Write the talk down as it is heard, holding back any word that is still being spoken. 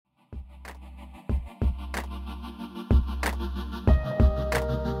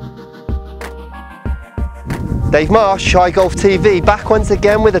Dave Marsh, Shy Golf TV, back once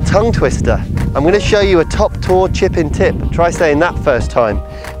again with a tongue twister. I'm going to show you a top tour chip-in tip. Try saying that first time.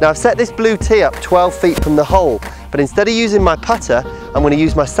 Now I've set this blue tee up 12 feet from the hole, but instead of using my putter, I'm going to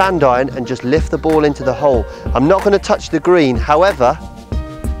use my sand iron and just lift the ball into the hole. I'm not going to touch the green. However,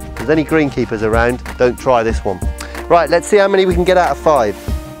 if there's any greenkeepers around, don't try this one. Right, let's see how many we can get out of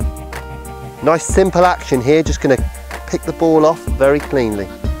 5. Nice simple action here, just going to pick the ball off very cleanly.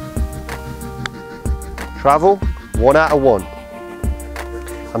 Travel, 1 out of 1.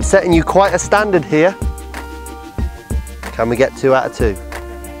 I'm setting you quite a standard here. Can we get 2 out of 2?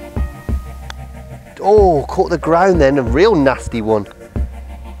 Oh, caught the ground then, a real nasty one.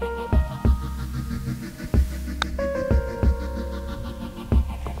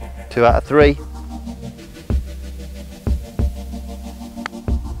 Two out of 3.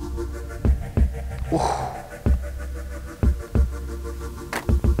 Ooh.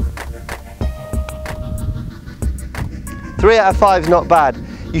 3 out of 5 is not bad.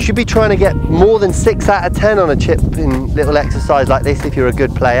 You should be trying to get more than 6 out of 10 on a chip-in little exercise like this if you're a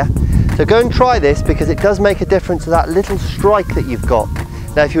good player. So go and try this because it does make a difference to that little strike that you've got.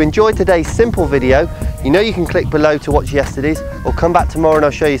 Now if you enjoyed today's simple video, you know you can click below to watch yesterday's, or come back tomorrow and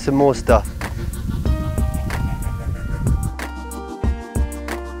I'll show you some more stuff.